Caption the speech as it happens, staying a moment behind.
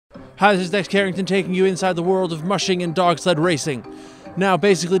Hi, this is Dex Carrington taking you inside the world of mushing and dog sled racing. Now,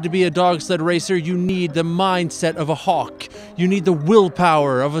 basically, to be a dog sled racer, you need the mindset of a hawk, you need the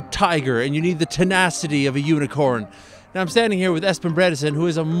willpower of a tiger, and you need the tenacity of a unicorn. Now, I'm standing here with Espen Bredesen, who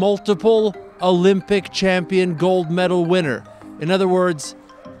is a multiple Olympic champion gold medal winner. In other words,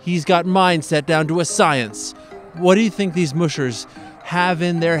 he's got mindset down to a science. What do you think these mushers have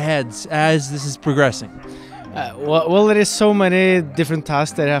in their heads as this is progressing? Well, there is so many different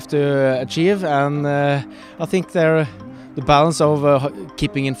tasks they have to achieve, and I think the balance of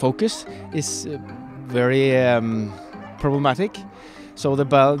keeping in focus is very problematic. So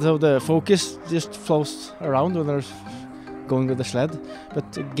the focus just flows around when they're going with the sled,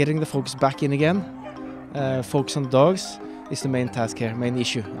 but getting the focus back in again, focus on dogs, is the main task here, main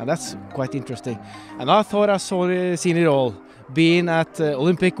issue, and that's quite interesting. And I thought I seen it all. Being at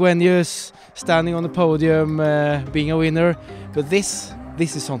Olympic venues, standing on the podium, being a winner. But this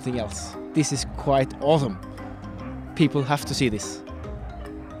is something else. This is quite awesome. People have to see this.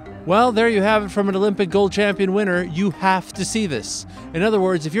 Well, there you have it from an Olympic gold champion winner. You have to see this. In other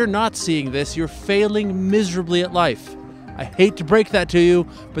words, if you're not seeing this, you're failing miserably at life. I hate to break that to you,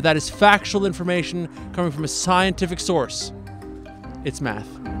 but that is factual information coming from a scientific source. It's math.